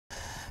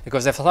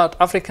because the South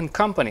African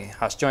company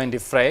has joined the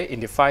fray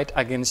in the fight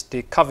against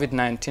the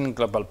COVID-19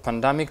 global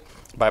pandemic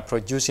by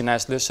producing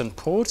isolation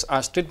pods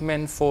as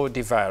treatment for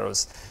the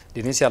virus. The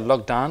initial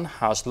lockdown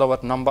has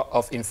lowered number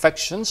of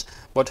infections,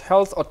 but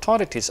health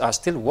authorities are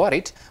still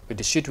worried with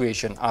the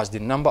situation as the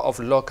number of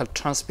local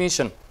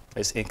transmission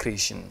is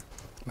increasing.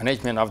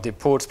 Management of the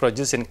pods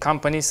producing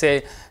company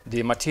say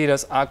the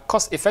materials are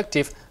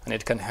cost-effective and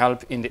it can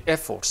help in the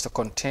efforts to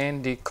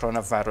contain the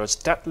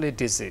coronavirus deadly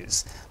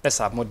disease. Let's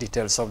have more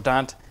details of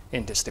that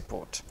in this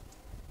report.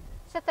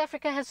 South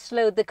Africa has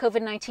slowed the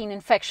COVID-19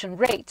 infection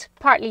rate,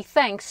 partly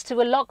thanks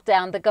to a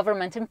lockdown the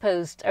government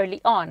imposed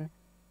early on.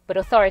 But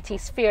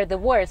authorities fear the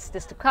worst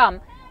is to come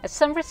as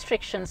some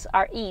restrictions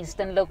are eased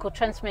and local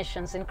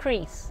transmissions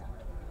increase.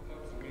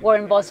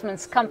 Warren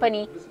Bosman's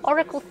company,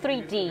 Oracle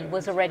 3D,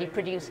 was already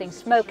producing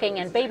smoking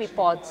and baby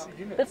pods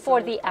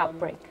before the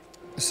outbreak.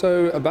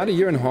 So about a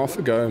year and a half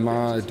ago,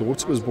 my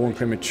daughter was born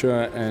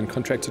premature and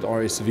contracted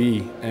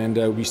RSV, and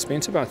we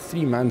spent about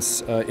 3 months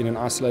in an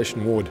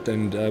isolation ward.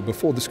 And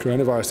before this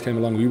coronavirus came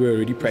along, we were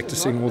already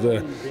practicing all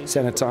the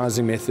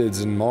sanitizing methods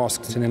and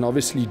masks, and then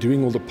obviously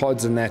doing all the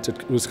pods and that.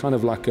 It was kind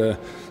of like a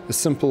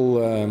simple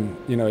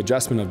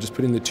adjustment of just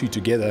putting the two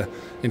together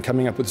and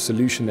coming up with a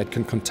solution that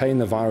can contain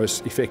the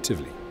virus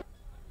effectively.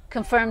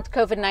 Confirmed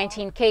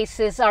COVID-19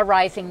 cases are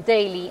rising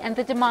daily and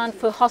the demand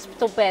for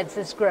hospital beds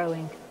is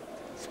growing.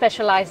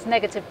 Specialized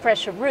negative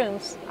pressure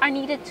rooms are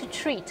needed to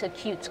treat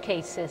acute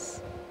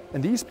cases.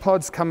 And these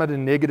pods come at a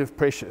negative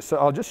pressure. So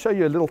I'll just show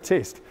you a little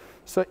test.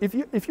 So if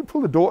you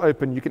pull the door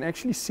open, you can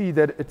actually see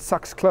that it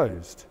sucks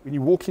closed. When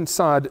you walk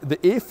inside, the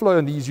airflow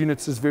in these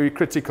units is very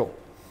critical.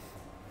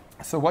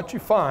 So what you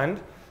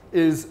find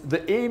is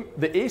the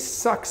air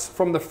sucks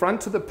from the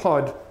front of the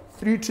pod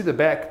through to the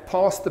back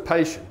past the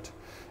patient.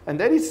 And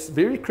that is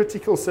very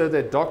critical so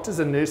that doctors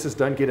and nurses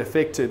don't get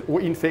affected or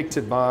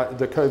infected by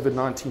the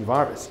COVID-19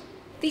 virus.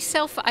 These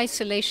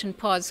self-isolation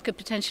pods could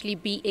potentially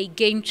be a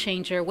game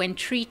changer when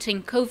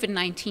treating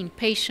COVID-19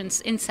 patients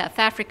in South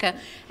Africa,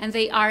 and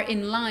they are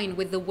in line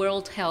with the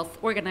World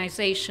Health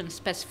Organization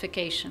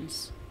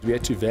specifications. We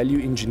had to value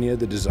engineer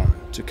the design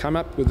to come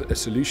up with a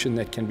solution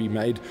that can be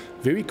made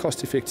very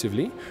cost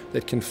effectively,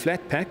 that can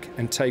flat pack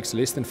and takes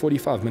less than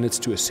 45 minutes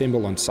to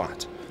assemble on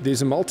site.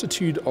 There's a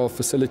multitude of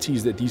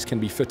facilities that these can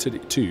be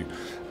fitted to.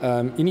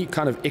 Any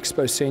kind of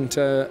expo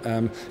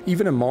center,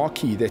 even a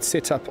marquee that's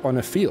set up on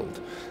a field.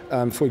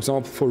 For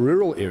example, for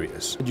rural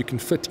areas, you can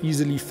fit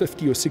easily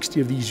 50 or 60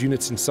 of these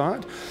units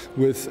inside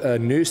with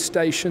nurse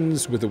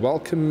stations, with a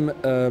welcome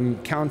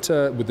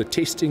counter, with the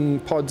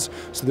testing pods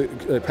so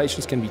that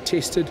patients can be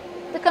tested.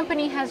 The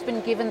company has been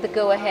given the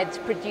go-ahead to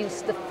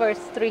produce the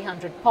first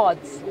 300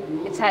 pods.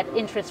 It's had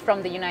interest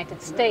from the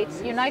United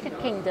States, United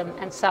Kingdom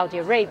and Saudi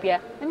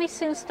Arabia and may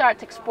soon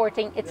start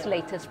exporting its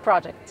latest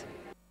product.